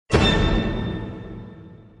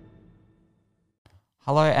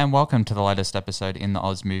Hello and welcome to the latest episode in the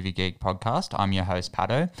Oz Movie Geek podcast. I'm your host,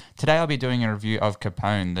 Pato. Today I'll be doing a review of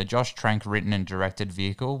Capone, the Josh Trank written and directed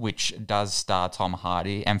vehicle, which does star Tom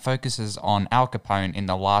Hardy and focuses on Al Capone in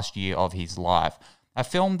the last year of his life. A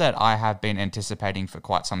film that I have been anticipating for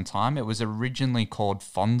quite some time. It was originally called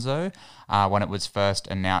Fonzo when it was first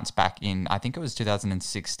announced back in, I think it was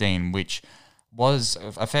 2016, which was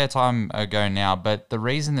a fair time ago now, but the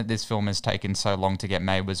reason that this film has taken so long to get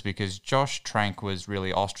made was because Josh Trank was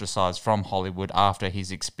really ostracized from Hollywood after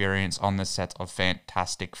his experience on the set of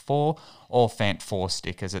Fantastic Four, or Fant Four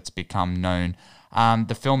Stick as it's become known.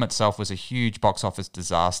 The film itself was a huge box office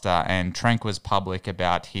disaster, and Trank was public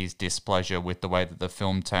about his displeasure with the way that the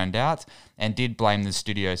film turned out and did blame the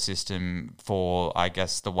studio system for, I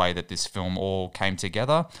guess, the way that this film all came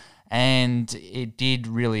together. And it did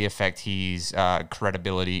really affect his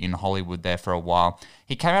credibility in Hollywood there for a while.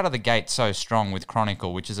 He came out of the gate so strong with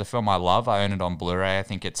Chronicle, which is a film I love. I own it on Blu-ray. I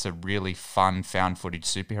think it's a really fun found footage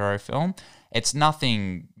superhero film. It's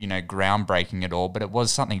nothing, groundbreaking at all, but it was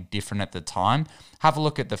something different at the time. Have a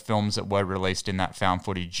look at the films that were released in that found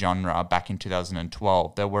footage genre back in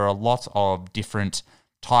 2012. There were a lot of different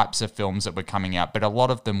types of films that were coming out, but a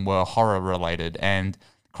lot of them were horror related, and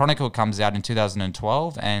Chronicle comes out in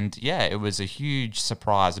 2012, and yeah, it was a huge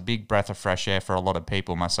surprise, a big breath of fresh air for a lot of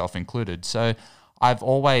people, myself included. So I've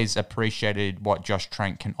always appreciated what Josh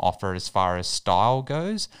Trank can offer as far as style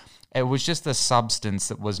goes. It was just the substance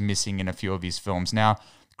that was missing in a few of his films. Now,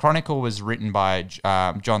 Chronicle was written by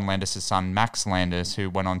John Landis' son, Max Landis, who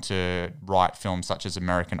went on to write films such as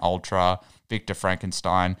American Ultra, Victor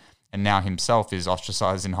Frankenstein, and now himself is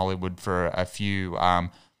ostracized in Hollywood for a few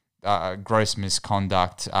gross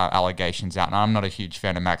misconduct allegations out. And I'm not a huge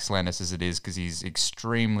fan of Max Landis as it is, because he's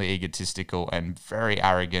extremely egotistical and very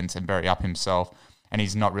arrogant and very up himself, and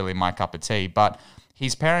he's not really my cup of tea. But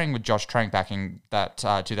his pairing with Josh Trank back in that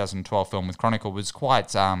 2012 film with Chronicle was quite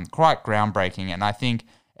groundbreaking, and I think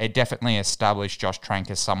it definitely established Josh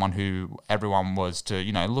Trank as someone who everyone was to,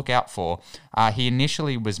 look out for. He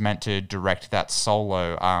initially was meant to direct that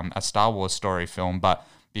Solo, a Star Wars story film, but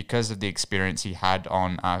because of the experience he had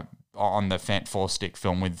on the Fant Four Stick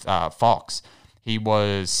film with Fox, he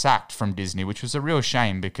was sacked from Disney, which was a real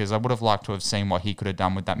shame, because I would have liked to have seen what he could have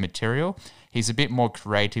done with that material. He's a bit more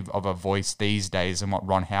creative of a voice these days than what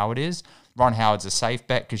Ron Howard is. Ron Howard's a safe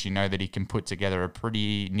bet because you know that he can put together a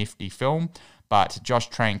pretty nifty film, but Josh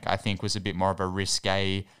Trank, I think, was a bit more of a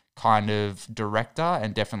risque kind of director,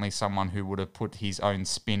 and definitely someone who would have put his own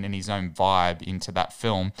spin and his own vibe into that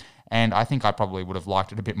film. And I think I probably would have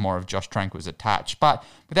liked it a bit more if Josh Trank was attached. But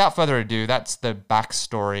without further ado, that's the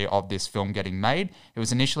backstory of this film getting made. It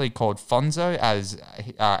was initially called Fonzo, as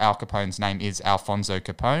Al Capone's name is Alfonso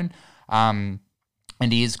Capone. And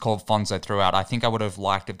he is called Fonzo throughout. I think I would have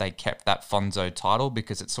liked if they kept that Fonzo title,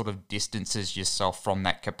 because it sort of distances yourself from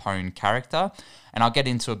that Capone character. And I'll get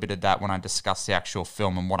into a bit of that when I discuss the actual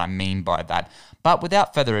film and what I mean by that. But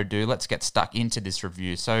without further ado, let's get stuck into this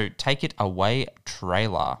review. So take it away,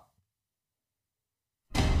 trailer.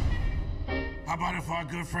 How about it for our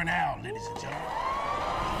good friend Al, ladies and gentlemen?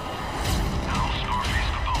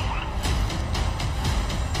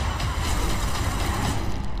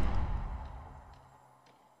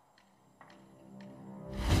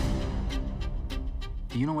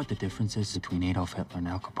 Do you know what the difference is between Adolf Hitler and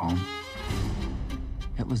Al Capone?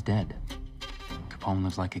 Hitler's dead. Capone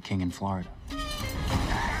lives like a king in Florida.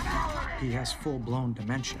 He has full-blown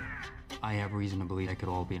dementia. I have reason to believe it could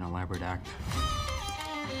all be an elaborate act.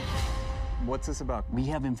 What's this about? We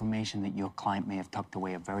have information that your client may have tucked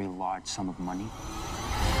away a very large sum of money.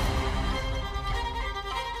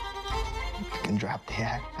 You can drop the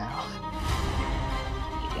act now.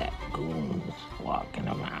 You got goons walking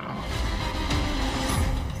around.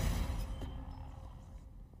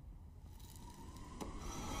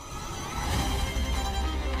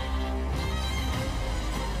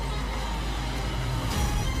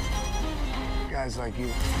 Guys like you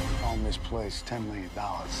own this place $10 million.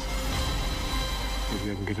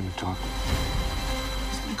 Maybe I can get him to talk.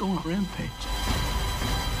 He's gonna go on a rampage.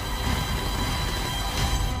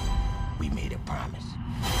 We made a promise.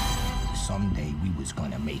 Someday we was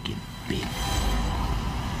gonna make it big.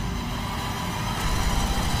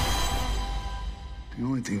 The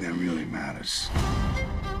only thing that really matters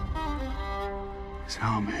is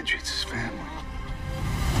how a man treats his family.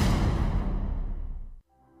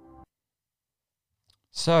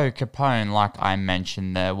 So, Capone, like I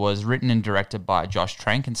mentioned there, was written and directed by Josh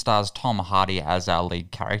Trank and stars Tom Hardy as our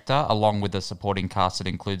lead character, along with a supporting cast that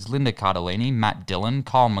includes Linda Cardellini, Matt Dillon,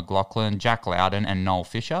 Kyle MacLachlan, Jack Loudon, and Noel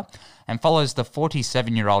Fisher. and follows the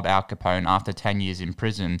 47-year-old Al Capone after 10 years in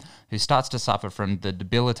prison, who starts to suffer from the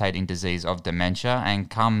debilitating disease of dementia and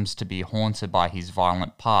comes to be haunted by his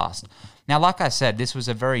violent past. Now, like I said, this was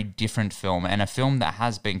a very different film, and a film that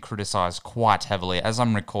has been criticised quite heavily. As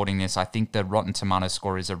I'm recording this, I think the Rotten Tomatoes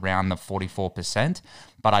score is around the 44%,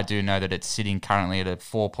 but I do know that it's sitting currently at a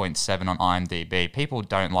 4.7 on IMDb. People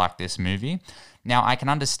don't like this movie. Now, I can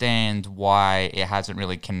understand why it hasn't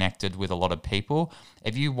really connected with a lot of people.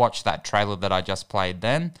 If you watch that trailer that I just played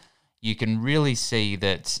then, you can really see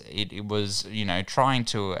that it was, trying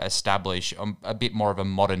to establish a bit more of a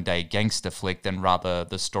modern-day gangster flick than rather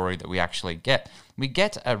the story that we actually get. We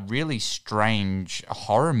get a really strange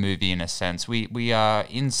horror movie in a sense. We are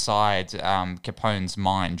inside Capone's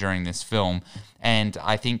mind during this film, and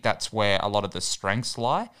I think that's where a lot of the strengths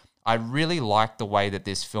lie. I really like the way that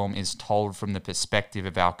this film is told from the perspective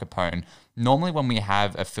of Al Capone. Normally when we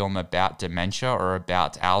have a film about dementia or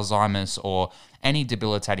about Alzheimer's or any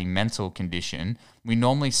debilitating mental condition, we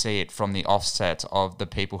normally see it from the offset of the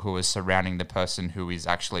people who are surrounding the person who is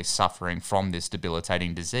actually suffering from this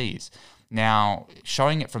debilitating disease. Now,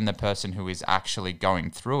 showing it from the person who is actually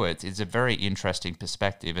going through it is a very interesting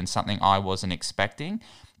perspective and something I wasn't expecting.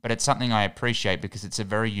 But it's something I appreciate because it's a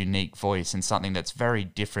very unique voice and something that's very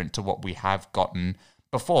different to what we have gotten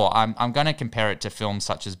before. I'm going to compare it to films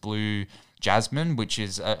such as Blue Jasmine, which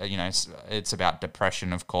is, it's about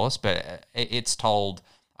depression, of course, but it's told,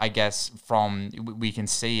 I guess, we can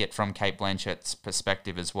see it from Cate Blanchett's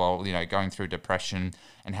perspective as well, going through depression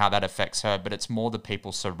and how that affects her, but it's more the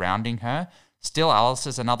people surrounding her. Still Alice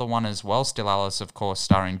is another one as well. Still Alice, of course,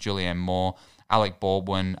 starring Julianne Moore, Alec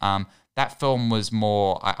Baldwin. That film was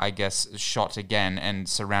more, I guess, shot again and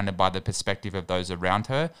surrounded by the perspective of those around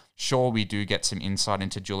her. Sure, we do get some insight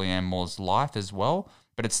into Julianne Moore's life as well,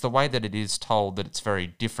 but it's the way that it is told that it's very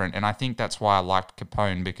different. And I think that's why I liked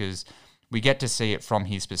Capone, because we get to see it from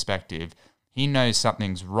his perspective. He knows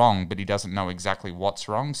something's wrong, but he doesn't know exactly what's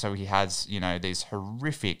wrong. So he has, these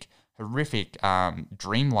horrific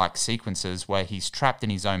dreamlike sequences where he's trapped in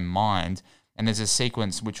his own mind. And there's a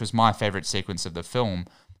sequence, which was my favorite sequence of the film,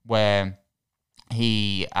 where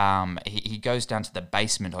he goes down to the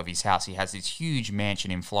basement of his house. He has this huge mansion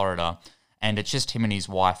in Florida, and it's just him and his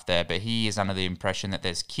wife there, but he is under the impression that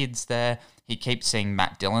there's kids there. He keeps seeing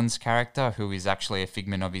Matt Dillon's character, who is actually a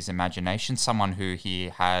figment of his imagination, someone who he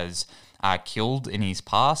has killed in his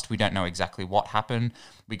past. We don't know exactly what happened.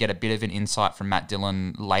 We get a bit of an insight from Matt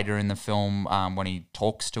Dillon later in the film when he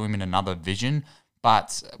talks to him in another vision.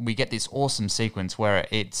 But we get this awesome sequence where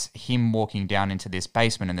it's him walking down into this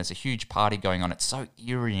basement and there's a huge party going on. It's so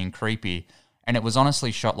eerie and creepy. And it was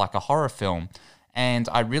honestly shot like a horror film. And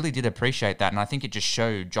I really did appreciate that. And I think it just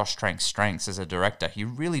showed Josh Trank's strengths as a director. He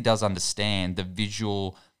really does understand the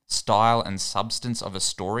visual style and substance of a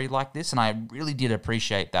story like this, and I really did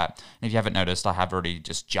appreciate that. And if you haven't noticed, I have already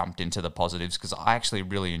just jumped into the positives because I actually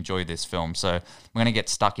really enjoy this film, so we're going to get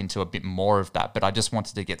stuck into a bit more of that, but I just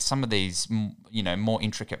wanted to get some of these, more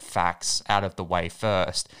intricate facts out of the way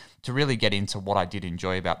first to really get into what I did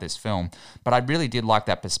enjoy about this film. But I really did like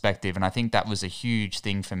that perspective, and I think that was a huge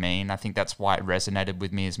thing for me, and I think that's why it resonated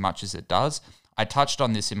with me as much as it does. I touched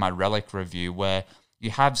on this in my Relic review, where you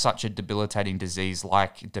have such a debilitating disease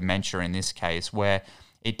like dementia in this case, where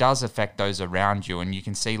it does affect those around you. And you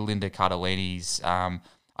can see Linda Cardellini's,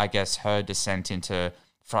 her descent into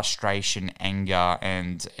frustration, anger,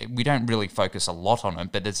 and we don't really focus a lot on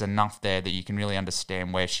it, but there's enough there that you can really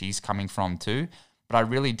understand where she's coming from too. But I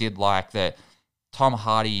really did like that Tom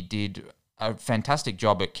Hardy did a fantastic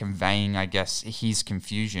job at conveying, his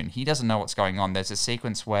confusion. He doesn't know what's going on. There's a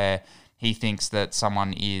sequence where he thinks that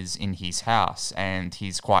someone is in his house and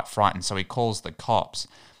he's quite frightened. So he calls the cops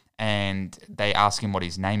and they ask him what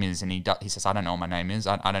his name is. And he says, I don't know what my name is.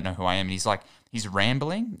 I don't know who I am. And he's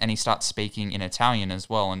rambling and he starts speaking in Italian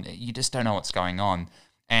as well. And you just don't know what's going on.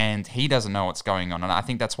 And he doesn't know what's going on. And I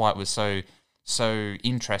think that's why it was so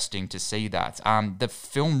interesting to see that. The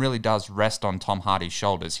film really does rest on Tom Hardy's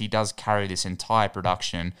shoulders. He does carry this entire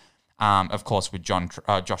production, of course, with Josh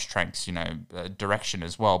Trank's, direction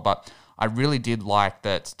as well. But I really did like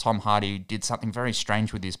that Tom Hardy did something very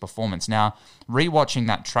strange with his performance. Now, rewatching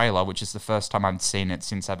that trailer, which is the first time I've seen it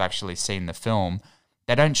since I've actually seen the film,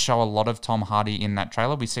 they don't show a lot of Tom Hardy in that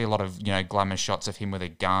trailer. We see a lot of, glamour shots of him with a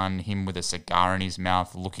gun, him with a cigar in his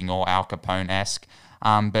mouth, looking all Al Capone-esque.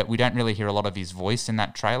 But we don't really hear a lot of his voice in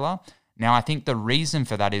that trailer. Now, I think the reason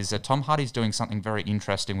for that is that Tom Hardy's doing something very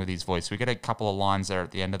interesting with his voice. We get a couple of lines there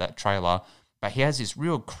at the end of that trailer, but he has this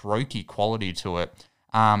real croaky quality to it.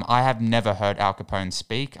 I have never heard Al Capone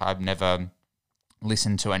speak. I've never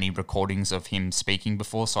listened to any recordings of him speaking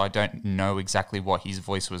before, so I don't know exactly what his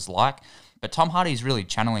voice was like. But Tom Hardy's really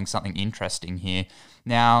channeling something interesting here.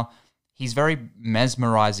 Now, he's very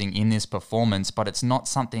mesmerizing in this performance, but it's not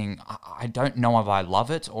something, I don't know if I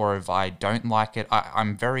love it or if I don't like it.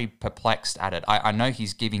 I'm very perplexed at it. I know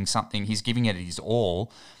he's giving it his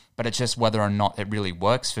all, but it's just whether or not it really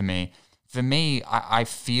works for me. For me, I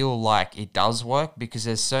feel like it does work because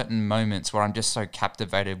there's certain moments where I'm just so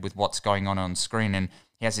captivated with what's going on screen, and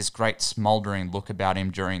he has this great smoldering look about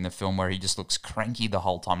him during the film where he just looks cranky the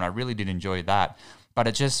whole time, and I really did enjoy that. But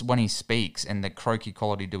it just, when he speaks and the croaky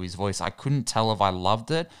quality to his voice, I couldn't tell if I loved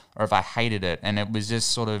it or if I hated it, and it was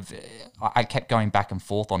just sort of, I kept going back and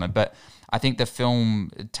forth on it. But I think the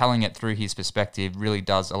film, telling it through his perspective, really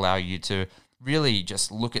does allow you to really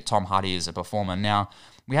just look at Tom Hardy as a performer. Now,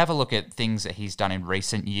 we have a look at things that he's done in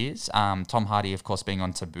recent years. Tom Hardy, of course, being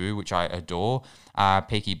on Taboo, which I adore.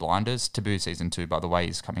 Peaky Blinders. Taboo Season 2, by the way,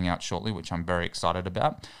 is coming out shortly, which I'm very excited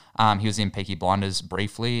about. He was in Peaky Blinders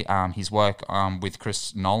briefly. His work with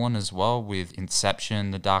Chris Nolan as well, with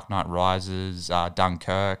Inception, The Dark Knight Rises,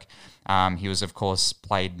 Dunkirk. He was, of course,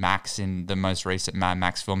 played Max in the most recent Mad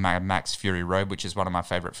Max film, Mad Max Fury Road, which is one of my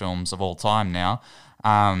favorite films of all time now.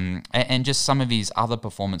 And just some of his other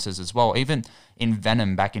performances as well. Even in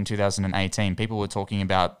Venom back in 2018, people were talking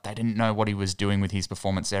about they didn't know what he was doing with his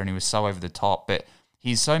performance there, and he was so over the top. But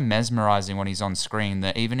he's so mesmerizing when he's on screen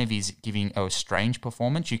that even if he's giving a strange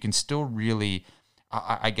performance, you can still really,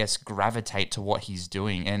 I guess, gravitate to what he's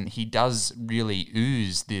doing. And he does really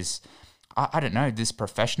ooze this, I don't know, this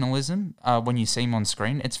professionalism when you see him on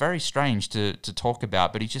screen. It's very strange to talk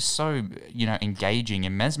about, but he's just so, engaging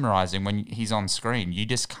and mesmerizing when he's on screen. You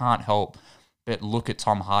just can't help but look at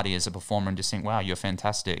Tom Hardy as a performer and just think, wow, you're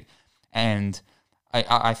fantastic. And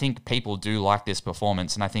I think people do like this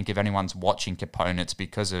performance, and I think if anyone's watching Capone, it's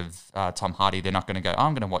because of Tom Hardy. They're not going to go, oh,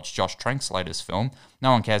 I'm going to watch Josh Trank's latest film.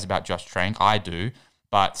 No one cares about Josh Trank. I do.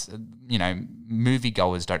 But,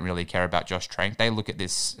 moviegoers don't really care about Josh Trank. They look at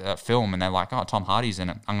this film and they're like, oh, Tom Hardy's in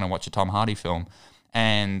it. I'm going to watch a Tom Hardy film.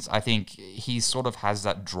 And I think he sort of has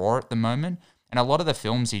that draw at the moment. And a lot of the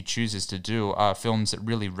films he chooses to do are films that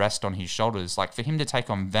really rest on his shoulders. Like for him to take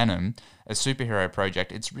on Venom, a superhero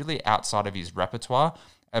project, it's really outside of his repertoire.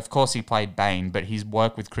 Of course, he played Bane, but he's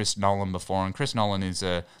worked with Chris Nolan before, and Chris Nolan is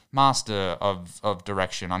a master of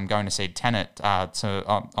direction. I'm going to see Tenet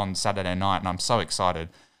on Saturday night, and I'm so excited.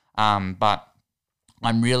 But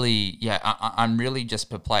I'm really just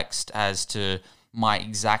perplexed as to my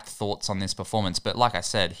exact thoughts on this performance. But like I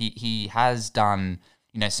said, he has done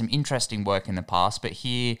some interesting work in the past, but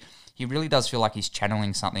here he really does feel like he's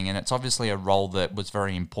channeling something, and it's obviously a role that was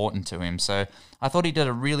very important to him. So I thought he did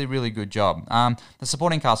a really, really good job. The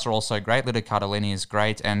supporting cast are also great. Linda Cardellini is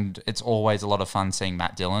great, and it's always a lot of fun seeing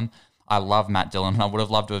Matt Dillon. I love Matt Dillon, and I would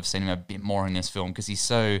have loved to have seen him a bit more in this film because he's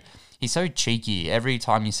so cheeky. Every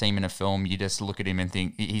time you see him in a film, you just look at him and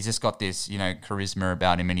think he's just got this, charisma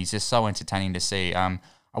about him, and he's just so entertaining to see.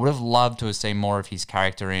 I would have loved to have seen more of his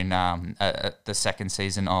character in the second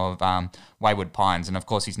season of Wayward Pines. And of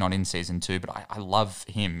course, he's not in season 2, but I love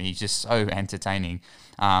him. He's just so entertaining.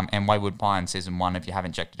 And Wayward Pines season 1, if you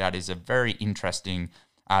haven't checked it out, is a very interesting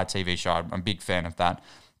TV show. I'm a big fan of that.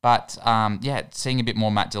 But seeing a bit more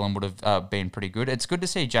Matt Dillon would have been pretty good. It's good to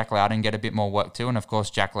see Jack Lowden get a bit more work too. And of course,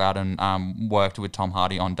 Jack Lowden worked with Tom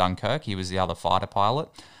Hardy on Dunkirk. He was the other fighter pilot.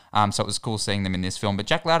 So it was cool seeing them in this film. But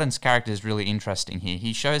Jack Lowden's character is really interesting here.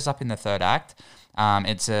 He shows up in the third act.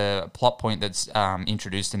 It's a plot point that's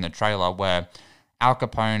introduced in the trailer where Al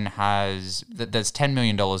Capone there's $10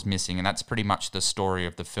 million missing, and that's pretty much the story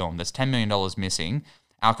of the film. There's $10 million missing.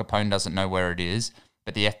 Al Capone doesn't know where it is,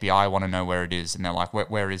 but the FBI want to know where it is, and they're like,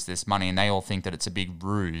 where is this money? And they all think that it's a big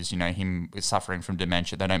ruse, him suffering from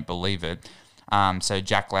dementia. They don't believe it. So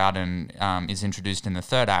Jack Lowden is introduced in the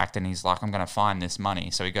third act, and he's like, I'm going to find this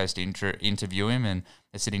money. So he goes to interview him, and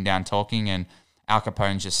they're sitting down talking, and Al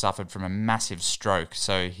Capone's just suffered from a massive stroke,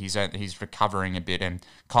 so he's recovering a bit. And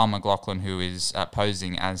Kyle MacLachlan, who is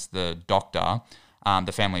posing as the doctor,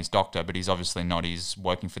 the family's doctor, but he's obviously not. He's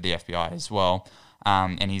working for the FBI as well,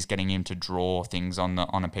 and he's getting him to draw things on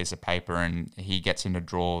a piece of paper, and he gets him to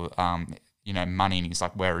draw money, and he's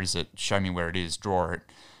like, where is it? Show me where it is. Draw it.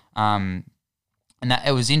 And that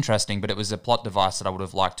it was interesting, but it was a plot device that I would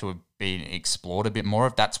have liked to have been explored a bit more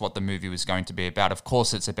if that's what the movie was going to be about. Of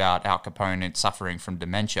course, it's about Al Capone and suffering from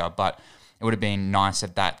dementia, but it would have been nice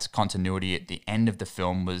if that continuity at the end of the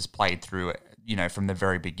film was played through, from the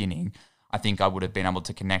very beginning. I think I would have been able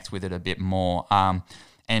to connect with it a bit more.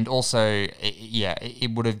 And also,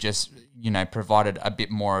 it would have just, provided a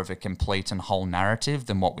bit more of a complete and whole narrative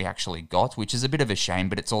than what we actually got, which is a bit of a shame,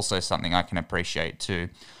 but it's also something I can appreciate too.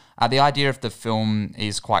 The idea of the film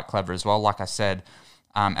is quite clever as well. Like I said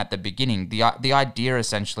at the beginning, the idea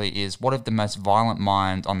essentially is, what if the most violent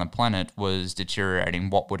mind on the planet was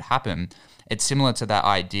deteriorating? What would happen? It's similar to that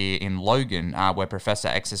idea in Logan, where Professor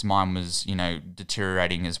X's mind was,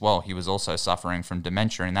 deteriorating as well. He was also suffering from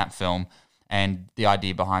dementia in that film. And the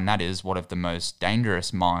idea behind that is, what if the most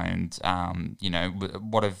dangerous mind,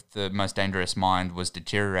 what if the most dangerous mind was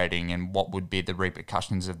deteriorating, and what would be the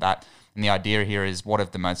repercussions of that? And the idea here is, what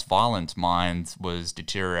if the most violent mind was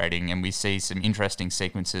deteriorating? And we see some interesting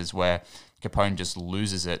sequences where Capone just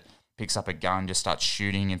loses it, picks up a gun, just starts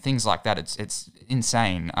shooting and things like that. It's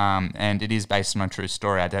insane. And it is based on a true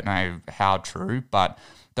story. I don't know how true, but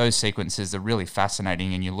those sequences are really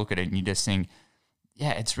fascinating. And you look at it and you just think,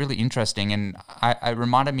 yeah, it's really interesting, and it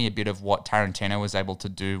reminded me a bit of what Tarantino was able to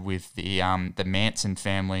do with the Manson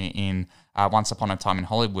family in Once Upon a Time in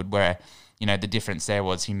Hollywood, where, the difference there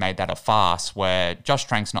was he made that a farce, where Josh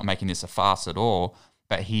Trank's not making this a farce at all,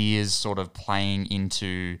 but he is sort of playing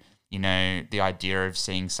into, the idea of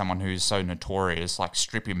seeing someone who's so notorious, like,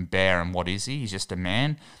 strip him bare, and what is he? He's just a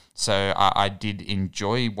man. So I did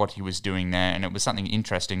enjoy what he was doing there, and it was something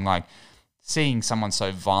interesting, like, seeing someone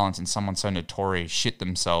so violent and someone so notorious shit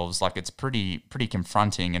themselves, like, it's pretty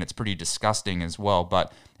confronting, and it's pretty disgusting as well,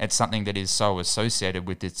 but it's something that is so associated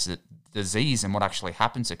with its disease and what actually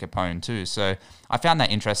happened to Capone too. So I found that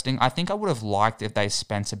interesting. I think I would have liked if they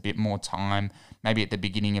spent a bit more time, maybe at the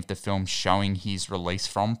beginning of the film, showing his release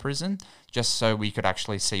from prison, just so we could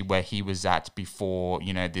actually see where he was at before,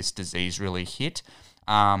 this disease really hit.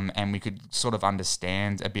 And we could sort of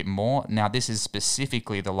understand a bit more. Now, this is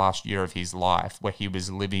specifically the last year of his life, where he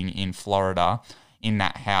was living in Florida in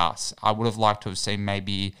that house. I would have liked to have seen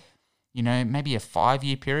maybe a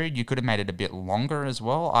 5-year period. You could have made it a bit longer as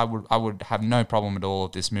well. I would have no problem at all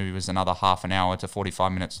if this movie was another half an hour to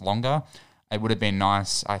 45 minutes longer. It would have been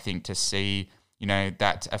nice, I think, to see,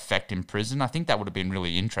 that effect in prison. I think that would have been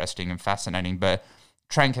really interesting and fascinating, but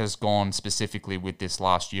Trank has gone specifically with this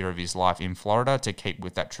last year of his life in Florida to keep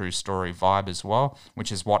with that true story vibe as well,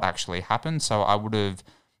 which is what actually happened. So I would have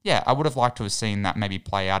liked to have seen that maybe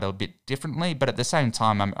play out a bit differently. But at the same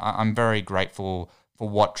time, I'm very grateful for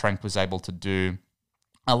what Trank was able to do.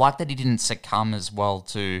 I like that he didn't succumb as well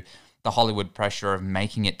to the Hollywood pressure of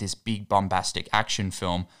making it this big bombastic action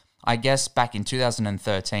film. I guess back in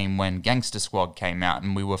 2013, when Gangster Squad came out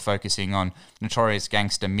and we were focusing on notorious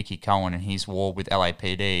gangster Mickey Cohen and his war with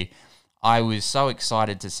LAPD, I was so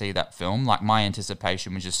excited to see that film. Like, my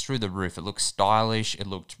anticipation was just through the roof. It looked stylish. It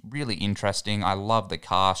looked really interesting. I loved the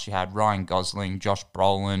cast. You had Ryan Gosling, Josh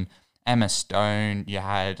Brolin, Emma Stone. You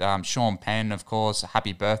had Sean Penn, of course.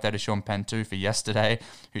 Happy birthday to Sean Penn too for yesterday,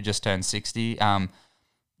 who just turned 60.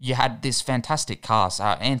 You had this fantastic cast,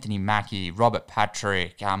 Anthony Mackie, Robert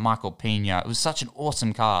Patrick, Michael Pena. It was such an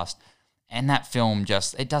awesome cast. And that film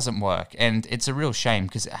it doesn't work. And it's a real shame,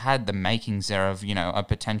 because it had the makings there of, a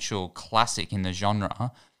potential classic in the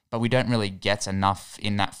genre, but we don't really get enough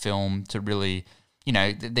in that film to really,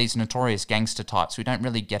 these notorious gangster types, we don't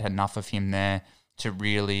really get enough of him there to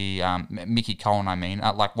really, Mickey Cohen,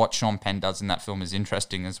 like what Sean Penn does in that film is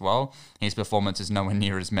interesting as well. His performance is nowhere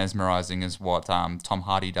near as mesmerizing as what Tom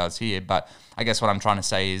Hardy does here. But I guess what I'm trying to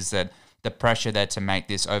say is that the pressure there to make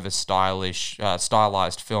this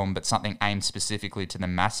stylized film, but something aimed specifically to the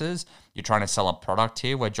masses, you're trying to sell a product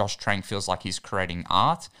here, where Josh Trank feels like he's creating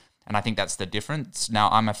art. And I think that's the difference. Now,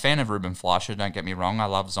 I'm a fan of Ruben Fleischer, don't get me wrong. I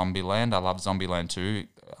love Zombieland. I love Zombieland 2.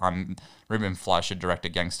 Ruben Fleischer directed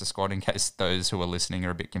Gangster Squad, in case those who are listening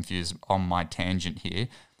are a bit confused on my tangent here.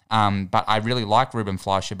 But I really like Ruben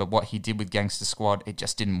Fleischer, but what he did with Gangster Squad, it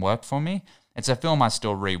just didn't work for me. It's a film I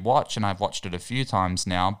still rewatch, and I've watched it a few times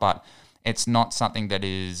now, but it's not something that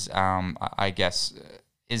is, I guess,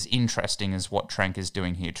 as interesting as what Trank is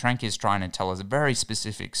doing here. Trank is trying to tell us a very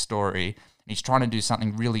specific story. He's trying to do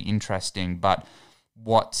something really interesting, but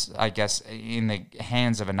what, I guess, in the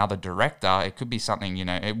hands of another director, it could be something,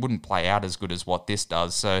 it wouldn't play out as good as what this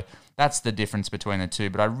does. So that's the difference between the two.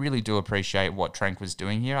 But I really do appreciate what Trank was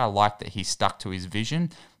doing here. I like that he stuck to his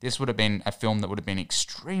vision. This would have been a film that would have been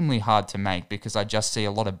extremely hard to make, because I just see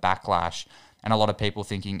a lot of backlash and a lot of people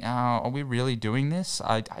thinking, oh, are we really doing this?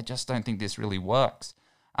 I just don't think this really works.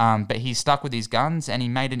 But he stuck with his guns and he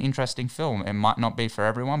made an interesting film. It might not be for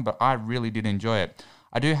everyone, but I really did enjoy it.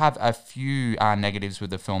 I do have a few negatives with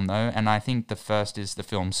the film though, and I think the first is the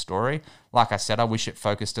film's story. Like I said, I wish it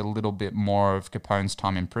focused a little bit more of Capone's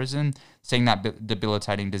time in prison. Seeing that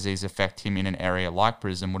debilitating disease affect him in an area like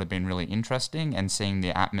prison would have been really interesting, and seeing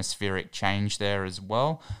the atmospheric change there as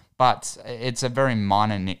well. But it's a very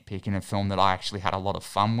minor nitpick in a film that I actually had a lot of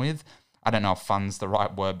fun with. I don't know if fun's the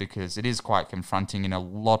right word because it is quite confronting in a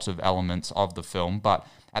lot of elements of the film, but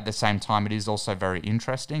at the same time, it is also very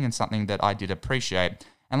interesting and something that I did appreciate.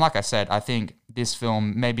 And like I said, I think this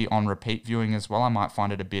film, maybe on repeat viewing as well, I might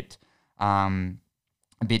find it a bit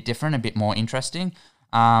different, a bit more interesting.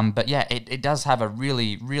 But yeah, it does have a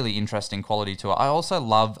really, really interesting quality to it. I also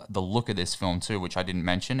love the look of this film too, which I didn't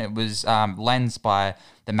mention. It was lensed by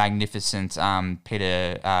the magnificent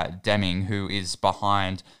Peter Deming, who is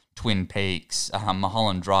behind Twin Peaks,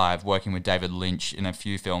 Mulholland Drive, working with David Lynch in a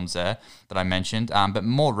few films there that I mentioned. But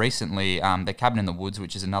more recently, The Cabin in the Woods,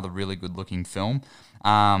 which is another really good-looking film.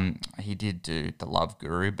 He did do The Love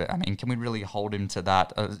Guru, but I mean, can we really hold him to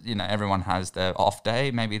that? Everyone has their off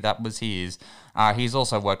day. Maybe that was his. He's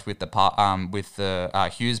also worked with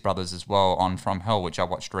the Hughes brothers as well on From Hell, which I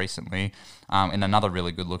watched recently, in another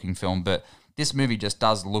really good-looking film. But this movie just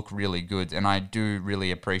does look really good, and I do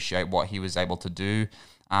really appreciate what he was able to do.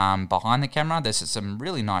 Behind the camera, there's some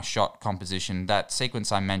really nice shot composition. That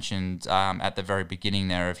sequence I mentioned at the very beginning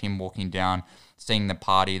there of him walking down, seeing the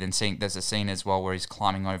party, then there's a scene as well where he's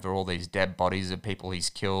climbing over all these dead bodies of people he's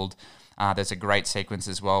killed. There's a great sequence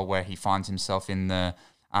as well where he finds himself in a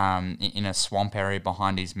swamp area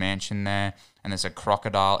behind his mansion there, and there's a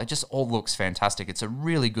crocodile. It just all looks fantastic. It's a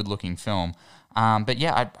really good looking film. But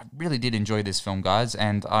yeah, I really did enjoy this film, guys,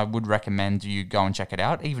 and I would recommend you go and check it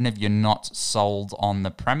out. Even if you're not sold on the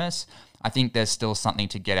premise, I think there's still something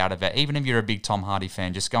to get out of it. Even if you're a big Tom Hardy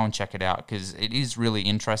fan, just go and check it out because it is really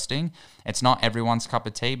interesting. It's not everyone's cup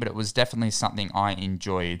of tea, but it was definitely something I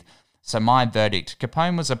enjoyed. So my verdict,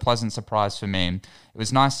 Capone was a pleasant surprise for me. It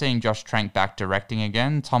was nice seeing Josh Trank back directing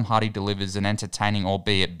again. Tom Hardy delivers an entertaining,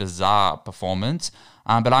 albeit bizarre, performance.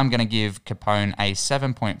 But I'm going to give Capone a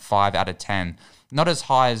 7.5 out of 10. Not as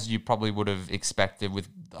high as you probably would have expected with,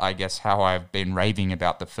 I guess, how I've been raving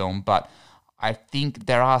about the film. But I think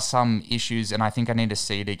there are some issues, and I think I need to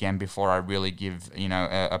see it again before I really give,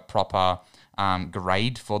 a proper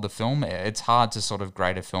grade for the film. It's hard to sort of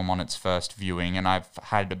grade a film on its first viewing, and I've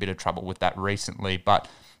had a bit of trouble with that recently. But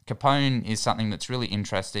Capone is something that's really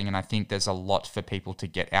interesting, and I think there's a lot for people to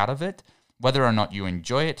get out of it. Whether or not you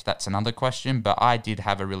enjoy it, that's another question, but I did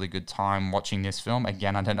have a really good time watching this film.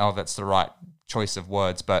 Again, I don't know if that's the right choice of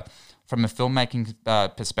words, but from a filmmaking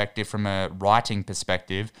perspective, from a writing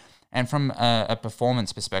perspective, and from a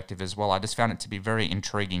performance perspective as well, I just found it to be very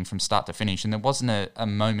intriguing from start to finish. And there wasn't a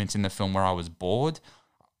moment in the film where I was bored.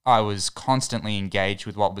 I was constantly engaged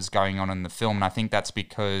with what was going on in the film, and I think that's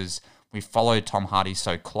because we followed Tom Hardy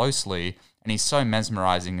so closely, and he's so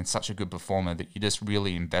mesmerizing and such a good performer that you're just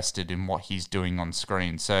really invested in what he's doing on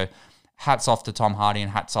screen. So hats off to Tom Hardy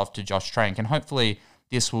and hats off to Josh Trank. And hopefully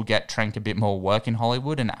this will get Trank a bit more work in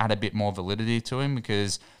Hollywood and add a bit more validity to him,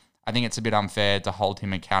 because I think it's a bit unfair to hold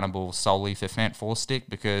him accountable solely for Fant Four Stick,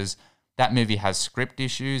 because that movie has script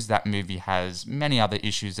issues. That movie has many other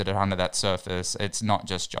issues that are under that surface. It's not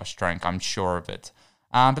just Josh Trank, I'm sure of it.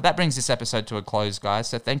 But that brings this episode to a close, guys.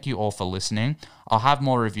 So thank you all for listening. I'll have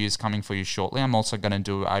more reviews coming for you shortly. I'm also going to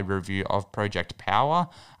do a review of Project Power,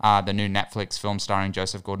 the new Netflix film starring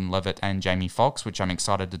Joseph Gordon-Levitt and Jamie Foxx, which I'm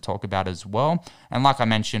excited to talk about as well. And like I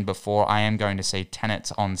mentioned before, I am going to see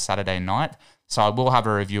Tenet on Saturday night. So I will have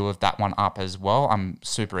a review of that one up as well. I'm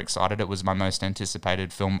super excited. It was my most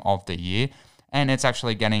anticipated film of the year. And it's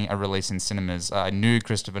actually getting a release in cinemas. I knew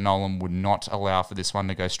Christopher Nolan would not allow for this one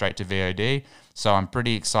to go straight to VOD, so I'm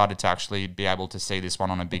pretty excited to actually be able to see this one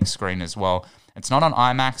on a big screen as well. It's not on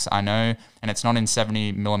IMAX, I know, and it's not in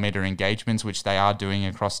 70mm engagements, which they are doing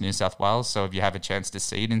across New South Wales, so if you have a chance to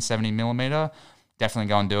see it in 70mm, definitely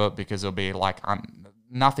go and do it, because it'll be like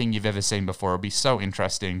nothing you've ever seen before. It'll be so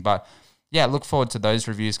interesting, but yeah, look forward to those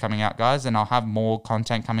reviews coming out, guys, and I'll have more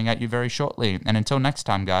content coming at you very shortly. And until next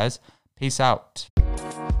time, guys, peace out.